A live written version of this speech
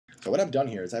So what I've done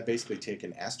here is I've basically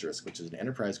taken Asterisk, which is an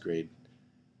enterprise-grade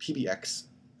PBX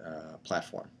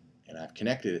platform, and I've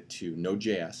connected it to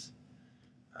Node.js,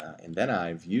 and then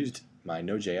I've used my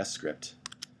Node.js script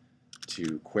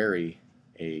to query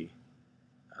a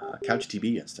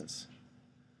CouchDB instance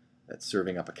that's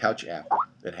serving up a Couch app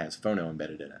that has Phono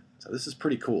embedded in it. So this is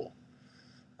pretty cool.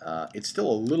 It's still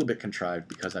a little bit contrived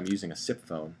because I'm using a SIP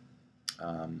phone.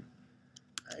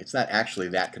 It's not actually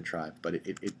that contrived, but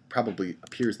it probably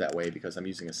appears that way because I'm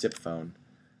using a SIP phone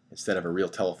instead of a real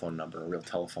telephone number, a real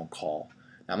telephone call.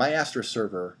 Now my Asterisk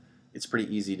server, it's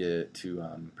pretty easy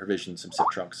to provision some SIP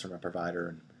trunks from a provider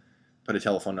and put a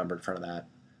telephone number in front of that.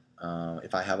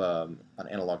 If I have an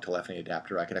analog telephony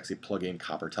adapter, I could actually plug in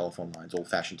copper telephone lines,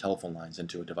 old-fashioned telephone lines,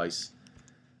 into a device,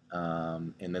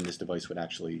 and then this device would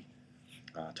actually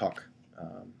talk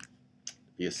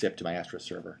via SIP to my Asterisk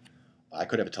server. I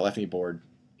could have a telephony board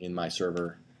in my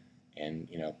server and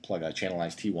plug a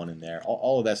channelized T1 in there.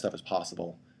 All of that stuff is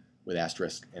possible with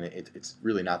Asterisk, and it's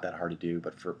really not that hard to do.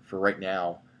 But for right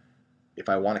now, if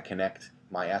I want to connect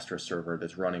my Asterisk server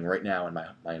that's running right now in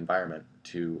my environment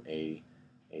to a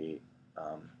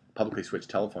publicly switched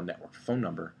telephone network phone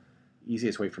number, the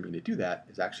easiest way for me to do that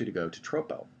is actually to go to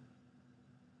Tropo.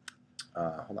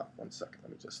 Hold on one second.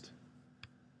 Let me just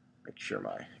make sure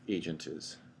my agent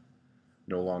is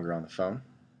no longer on the phone.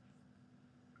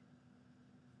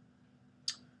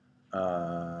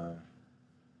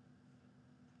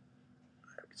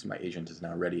 So my agent is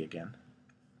now ready again.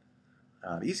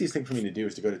 The easiest thing for me to do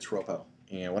is to go to Tropo.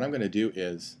 And what I'm going to do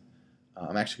is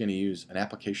I'm actually going to use an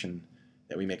application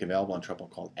that we make available on Tropo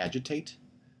called Agitate.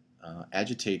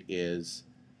 Agitate is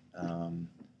an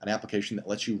application that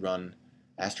lets you run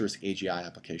Asterisk AGI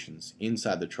applications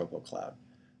inside the Tropo cloud.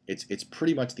 It's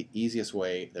pretty much the easiest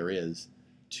way there is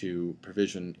to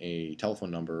provision a telephone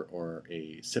number or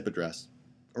a SIP address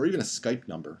or even a Skype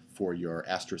number for your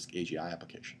Asterisk AGI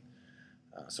application.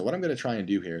 So what I'm going to try and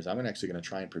do here is I'm actually going to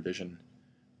try and provision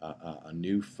a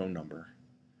new phone number,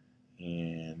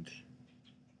 and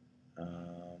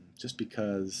just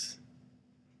because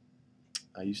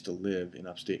I used to live in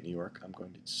upstate New York, I'm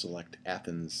going to select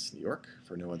Athens, New York,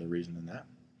 for no other reason than that.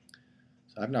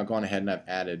 So I've now gone ahead and I've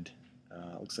added,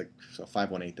 looks like, so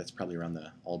 518, that's probably around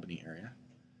the Albany area.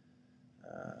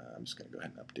 I'm just going to go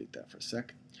ahead and update that for a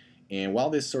sec. And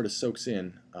while this sort of soaks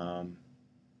in,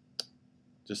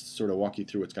 just to sort of walk you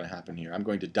through what's going to happen here, I'm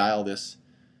going to dial this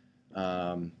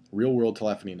real-world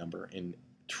telephony number, and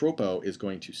Tropo is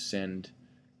going to send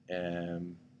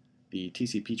the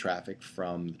TCP traffic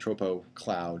from the Tropo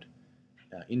cloud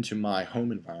into my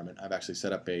home environment. I've actually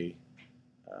set up a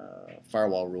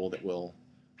firewall rule that will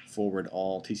forward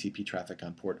all TCP traffic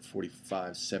on port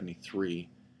 4573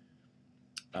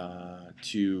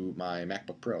 to my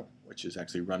MacBook Pro, which is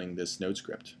actually running this Node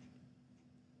script.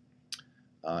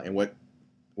 And what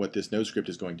this Node script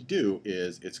is going to do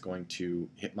is it's going to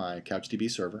hit my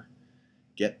CouchDB server,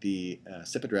 get the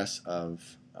SIP address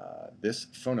of this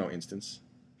Phono instance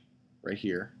right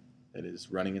here that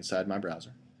is running inside my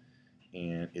browser,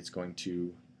 and it's going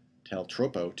to tell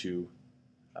Tropo to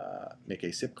make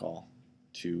a SIP call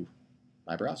to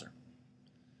my browser.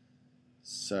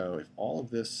 So if all of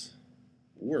this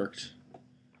worked,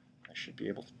 I should be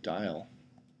able to dial.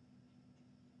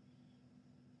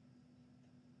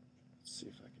 Let's see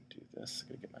if I can do this. I'm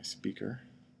going to get my speaker.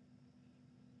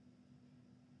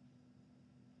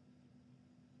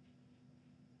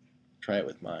 Try it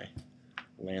with my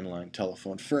landline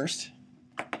telephone first,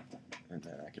 and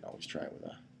then I can always try it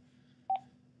with a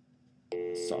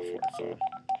software phone.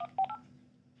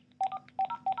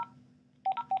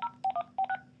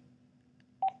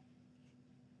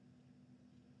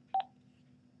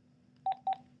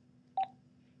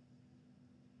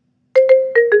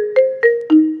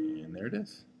 And there it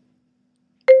is.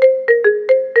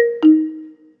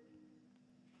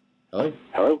 Hello?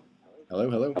 Hello? Hello,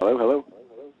 hello? Hello, hello?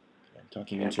 I'm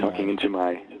talking I'm into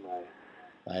my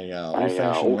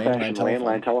old-fashioned landline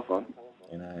telephone, telephone,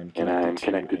 and I'm and I'm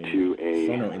connected to a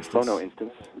Phono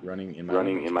instance running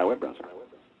running in my web browser.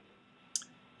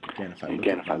 Again,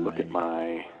 Again, if I look at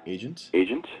my agent,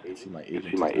 agent, you see my can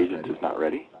agent see my is not agent ready. is not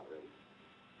ready.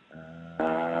 Hang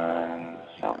Now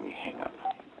up. let me hang up.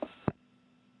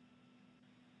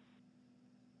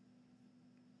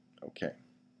 Okay,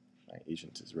 my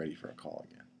agent is ready for a call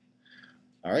again.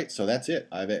 All right, so that's it.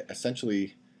 I've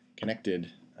essentially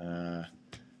connected a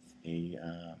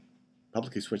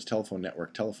publicly switched telephone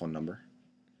network telephone number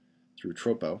through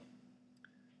Tropo.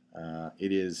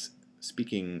 It is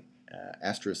speaking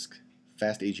Asterisk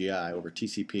fast AGI over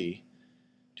TCP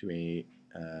to a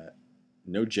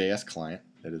Node.js client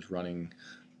that is running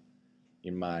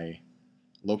in my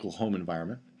local home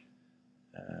environment.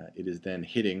 It is then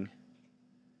hitting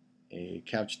a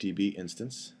CouchDB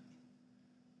instance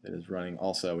that is running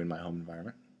also in my home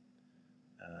environment,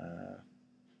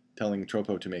 telling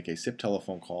Tropo to make a SIP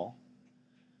telephone call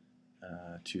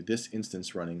to this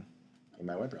instance running in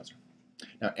my web browser.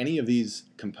 Now, any of these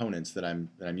components that I'm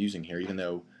using here, even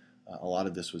though a lot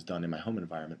of this was done in my home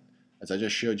environment, as I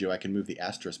just showed you, I can move the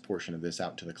asterisk portion of this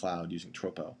out to the cloud using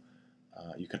Tropo.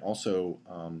 You can also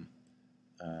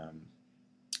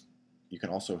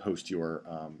host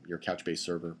your Couch-based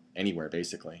server anywhere,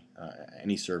 basically,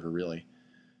 any server really.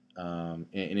 And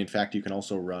in fact, you can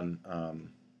also run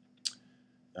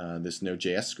this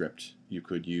Node.js script. You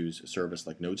could use a service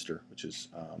like Nodester, which is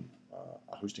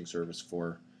a hosting service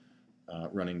for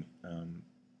running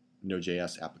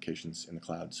Node.js applications in the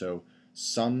cloud. So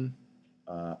some,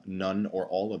 none, or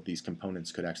all of these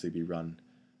components could actually be run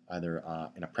either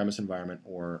in a premise environment,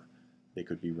 or they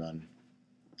could be run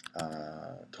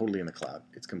totally in the cloud.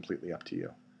 It's completely up to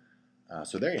you.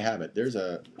 So there you have it. There's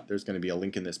going to be a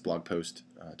link in this blog post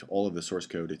to all of the source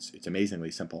code. It's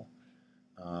amazingly simple.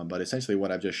 But essentially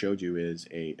what I've just showed you is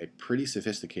a pretty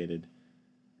sophisticated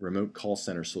remote call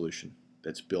center solution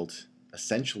that's built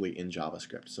essentially in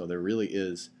JavaScript. So there really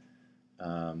is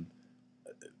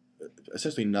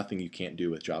essentially nothing you can't do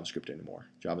with JavaScript anymore.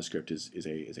 JavaScript is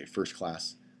a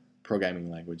first-class programming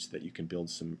language that you can build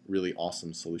some really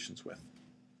awesome solutions with.